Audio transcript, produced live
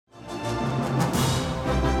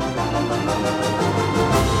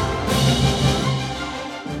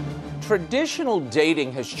Traditional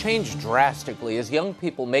dating has changed drastically as young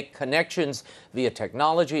people make connections via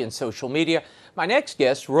technology and social media. My next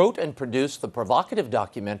guest wrote and produced the provocative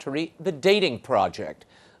documentary, The Dating Project,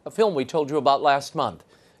 a film we told you about last month.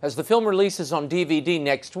 As the film releases on DVD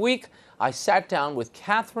next week, I sat down with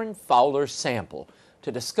FOWLER Sample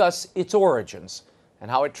to discuss its origins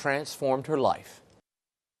and how it transformed her life.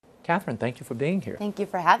 Catherine, thank you for being here. Thank you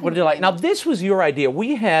for having me. What did you like? Now, this was your idea.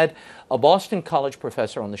 We had a Boston College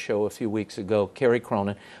professor on the show a few weeks ago, Carrie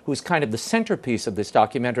Cronin, who's kind of the centerpiece of this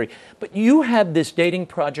documentary. But you had this dating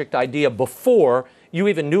project idea before you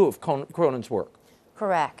even knew of Cronin's work.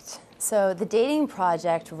 Correct. So the dating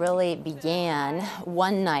project really began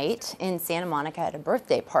one night in Santa Monica at a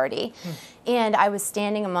birthday party. And I was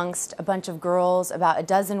standing amongst a bunch of girls, about a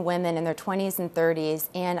dozen women in their 20s and 30s,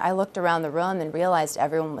 and I looked around the room and realized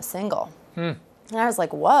everyone was single. And I was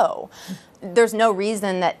like, whoa, there's no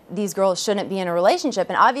reason that these girls shouldn't be in a relationship.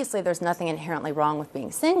 And obviously there's nothing inherently wrong with being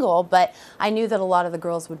single, but I knew that a lot of the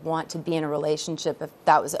girls would want to be in a relationship if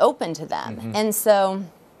that was open to them. And so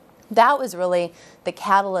that was really the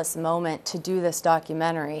catalyst moment to do this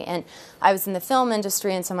documentary. And I was in the film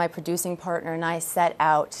industry, and so my producing partner and I set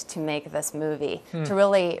out to make this movie, to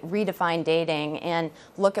really redefine dating and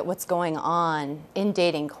look at what's going on in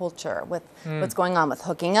dating culture, with what's going on with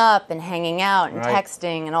hooking up and hanging out and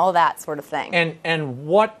texting and all that sort of thing. And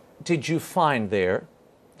what did you find there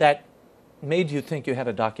that made you think you had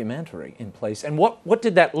a documentary in place? And what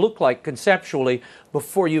did that look like conceptually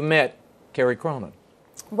before you met Carrie Cronin?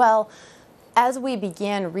 Well, as we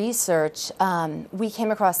began research, we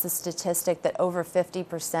came across the statistic that over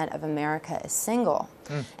 50% of America is single.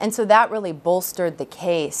 And so that really bolstered the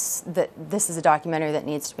case that this is a documentary that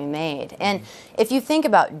needs to be made. And if you think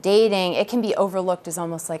about dating, it can be overlooked as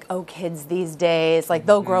almost like, oh, kids these days, like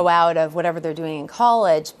they'll grow out of whatever they're doing in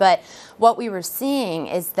college. But what we were seeing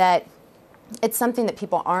is that it's something that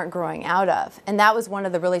people aren't growing out of. And that was one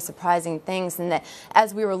of the really surprising things, and that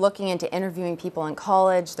as we were looking into interviewing people in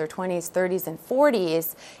college, their 20s, 30s, and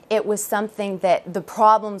 40s, it was something that the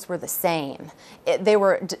problems were the same. They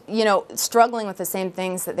were, struggling with the same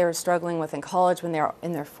things that they were struggling with in college when they were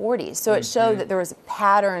in their 40s. So it showed that there was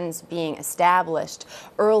patterns being established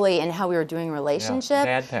early in how we were doing relationship.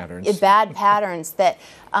 Yeah, bad patterns. Bad patterns that,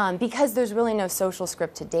 because there's really no social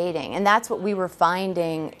script to dating. And that's what we were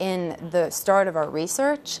finding in the start of our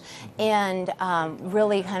research, and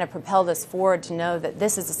really kind of propelled us forward to know that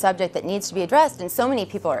this is a subject that needs to be addressed, and so many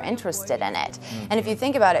people are interested in it. And if you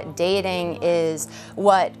think about it, dating is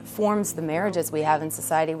what forms the marriages we have in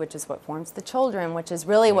society, which is what forms the children, which is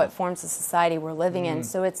really what forms the society we're living in.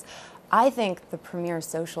 So it's, I think, the premier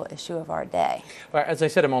social issue of our day. Well, as I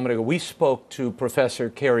said a moment ago, we spoke to Professor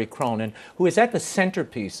Carrie Cronin, who is at the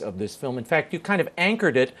centerpiece of this film. In fact, you kind of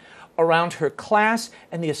anchored it around her class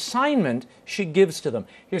and the assignment she gives to them.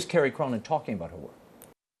 Here's Carrie Cronin talking about her work.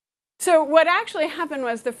 So what actually happened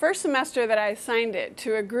was the first semester that I assigned it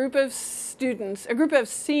to a group of students, a group of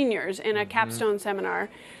seniors in a capstone seminar,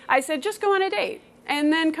 I said, just go on a date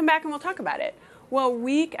and then come back and we'll talk about it. Well,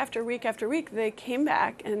 week after week after week, they came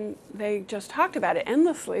back and they just talked about it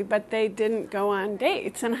endlessly, but they didn't go on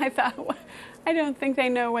dates. And I thought, well, I don't think they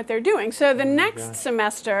know what they're doing. So the next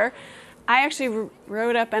semester, I actually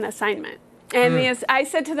wrote up an assignment. And I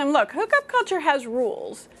said to them, look, hookup culture has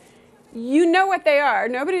rules. You know what they are.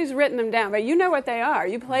 Nobody's written them down, but you know what they are.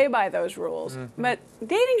 You play by those rules. But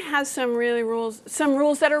dating has some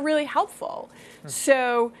rules that are really helpful.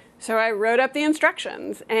 So I wrote up the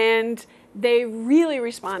instructions, and they really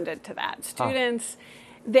responded to that. Students,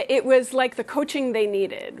 it was like the coaching they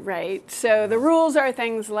needed, right? So the rules are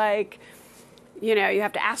things like, you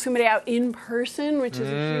have to ask somebody out in person, which is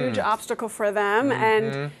a huge obstacle for them.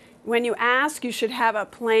 And when you ask, you should have a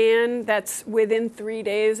plan that's within 3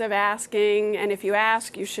 days of asking. And if you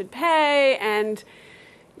ask, you should pay. And,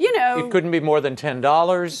 it couldn't be more than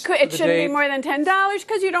 $10. It shouldn't be more than $10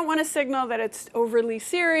 because you don't want to signal that it's overly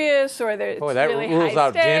serious or that it's really high stakes. Boy, that rules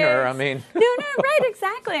out dinner. I mean. No, right,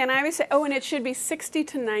 exactly. And I would say, and it should be 60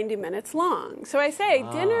 to 90 minutes long. So I say,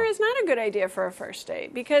 dinner is not a good idea for a first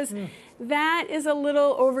date because that is a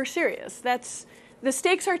little over serious. The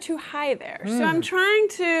stakes are too high there. So I'm trying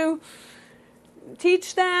to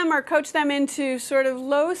teach them or coach them into sort of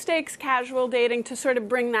low stakes casual dating to sort of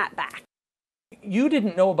bring that back. You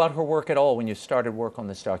didn't know about her work at all when you started work on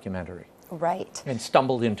this documentary. Right. And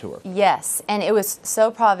stumbled into her. Yes, and it was so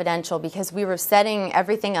providential because we were setting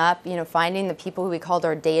everything up, finding the people who we called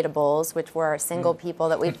our datables, which were our single people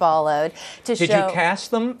that we followed, to show. Did you cast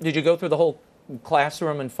them? Did you go through the whole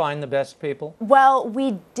classroom and find the best people? Well,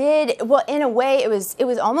 we did. Well, in a way, it was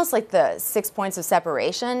almost like the 6 points of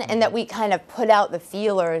separation, and that we kind of put out the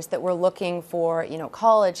feelers that we're looking for,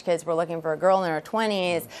 college kids. We're looking for a girl in her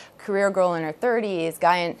 20s, career girl in her 30s,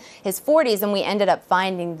 guy in his 40s, and we ended up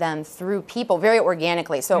finding them through people very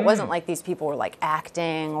organically. So it wasn't like these people were like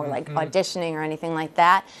acting or like auditioning or anything like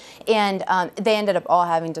that. And they ended up all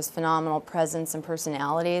having just phenomenal presence and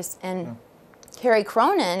personalities. And Carrie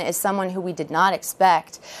Cronin is someone who we did not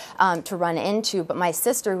expect to run into, but my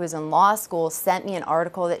sister, who was in law school, sent me an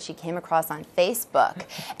article that she came across on Facebook.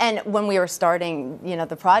 And when we were starting,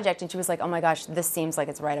 the project, and she was like, "Oh my gosh, this seems like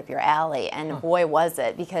it's right up your alley." And boy, was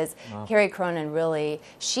it, because Carrie Cronin really,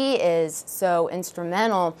 she is so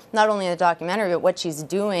instrumental, not only in the documentary, but what she's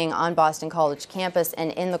doing on Boston College campus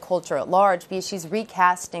and in the culture at large, because she's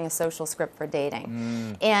recasting a social script for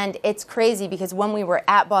dating. And it's crazy, because when we were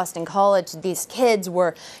at Boston College, these kids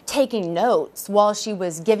were taking notes while she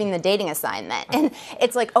was giving the dating assignment. And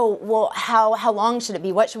it's like, oh, well, how long should it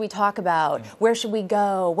be? What should we talk about? Where should we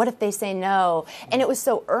go? What if they say no? And it was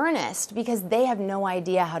so earnest, because they have no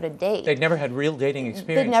idea how to date. They'd never had real dating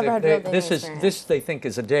experience. They'd never had real dating experience. This they think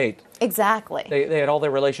is a date. Exactly. They had all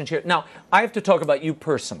their relationships. Now, I have to talk about you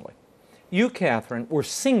personally. You, Catherine, were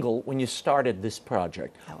single when you started this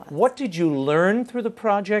project. What did you learn through the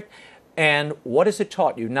project? And what has it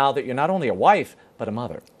taught you now that you're not only a wife, but a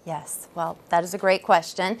mother? Yes, well, that is a great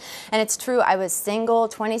question. And it's true, I was single,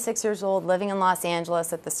 26 years old, living in Los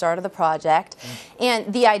Angeles at the start of the project.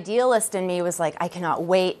 And the idealist in me was like, I cannot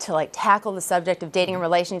wait to tackle the subject of dating and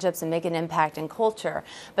relationships and make an impact in culture.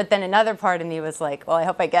 But then another part of me was like, well, I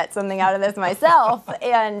hope I get something out of this myself.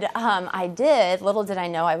 And I did. Little did I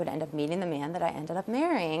know I would end up meeting the man that I ended up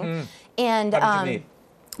marrying. And how did you meet?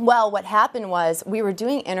 Well, what happened was we were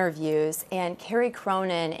doing interviews, and Carrie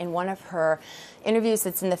Cronin, in one of her interviews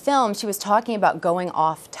that's in the film, she was talking about going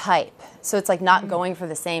off type. So it's like not going for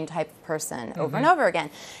the same type of person over and over again.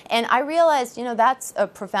 And I realized, that's a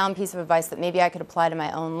profound piece of advice that maybe I could apply to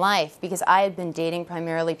my own life, because I had been dating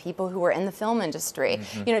primarily people who were in the film industry,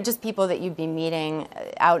 just people that you'd be meeting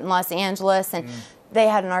out in Los Angeles, and they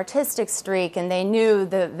had an artistic streak, and they knew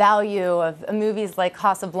the value of movies like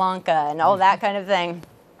Casablanca and all that kind of thing.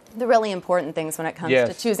 The really important things when it comes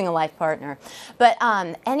to choosing a life partner. But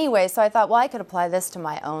anyway, so I thought, well, I could apply this to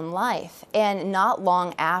my own life. And not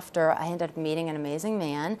long after, I ended up meeting an amazing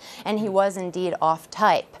man, and he was indeed off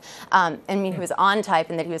type. He was on type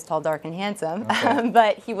in that he was tall, dark, and handsome,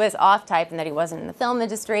 but he was off type in that he wasn't in the film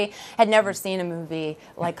industry, had never seen a movie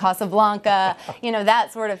like Casablanca,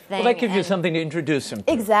 that sort of thing. Well, that gives you something to introduce him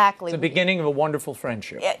to. Exactly. It's the beginning of a wonderful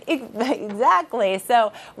friendship. Exactly.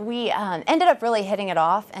 So we ended up really hitting it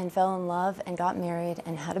off, and fell in love and got married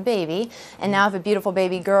and had a baby, and now have a beautiful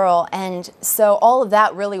baby girl. And so all of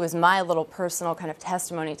that really was my little personal kind of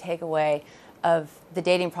testimony takeaway of the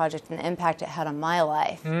dating project and the impact it had on my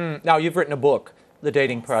life. Now, you've written a book, The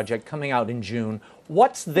Dating Project, coming out in June.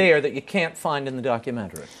 What's there that you can't find in the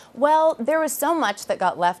documentary? Well, there was so much that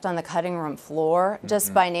got left on the cutting room floor,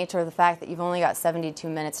 just by nature of the fact that you've only got 72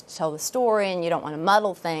 minutes to tell the story and you don't want to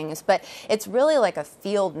muddle things. But it's really like a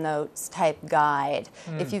field notes type guide.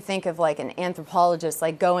 If you think of like an anthropologist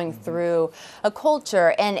going through a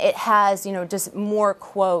culture, and it has, just more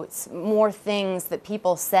quotes, more things that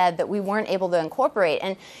people said that we weren't able to incorporate.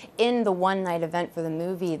 And in the one-night event for the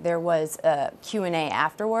movie, there was a Q&A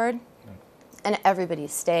afterward. And everybody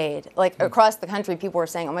stayed. Across the country, people were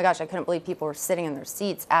saying, oh my gosh, I couldn't believe people were sitting in their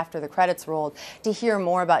seats after the credits rolled to hear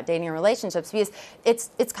more about dating and relationships, because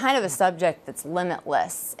it's kind of a subject that's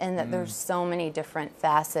limitless, and that there's so many different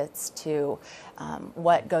facets to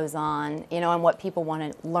what goes on, and what people want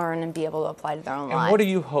to learn and be able to apply to their own lives. And what do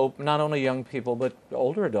you hope, not only young people, but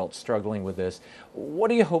older adults struggling with this, what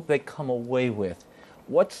do you hope they come away with?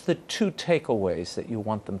 What's the 2 takeaways that you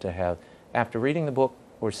want them to have after reading the book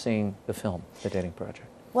or seeing the film, The Dating Project?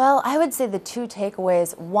 Well, I would say the 2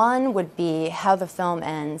 takeaways. One would be how the film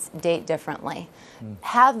ends, date differently.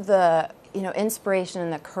 Have the inspiration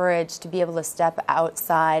and the courage to be able to step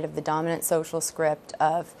outside of the dominant social script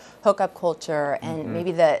of hookup culture and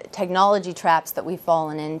maybe the technology traps that we've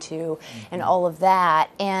fallen into and all of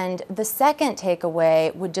that. And the second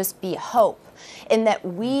takeaway would just be hope, in that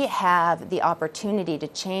we have the opportunity to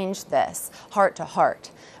change this heart to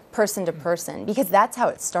heart, person to person, because that's how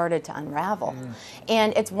it started to unravel.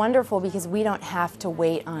 And it's wonderful because we don't have to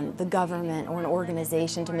wait on the government or an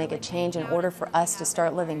organization to make a change in order for us to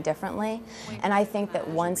start living differently. And I think that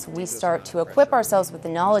once we start to equip ourselves with the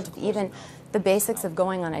knowledge of even the basics of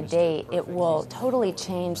going on a date, it will totally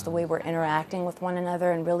change the way we're interacting with one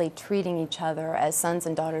another and really treating each other as sons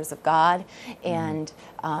and daughters of God. And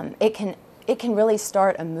it can it can really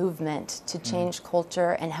start a movement to change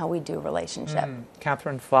culture and how we do relationship.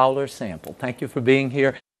 Catherine FOWLER Sample, thank you for being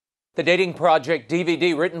here. The Dating Project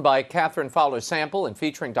DVD, written by Catherine FOWLER Sample and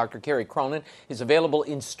featuring Dr. Carrie Cronin, is available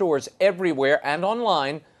in stores everywhere and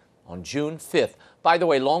online on June 5th. By the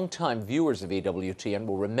way, longtime viewers of EWTN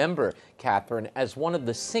will remember Catherine as one of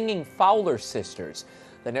the singing Fowler sisters.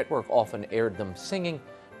 The network often aired them singing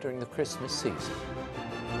during the Christmas season.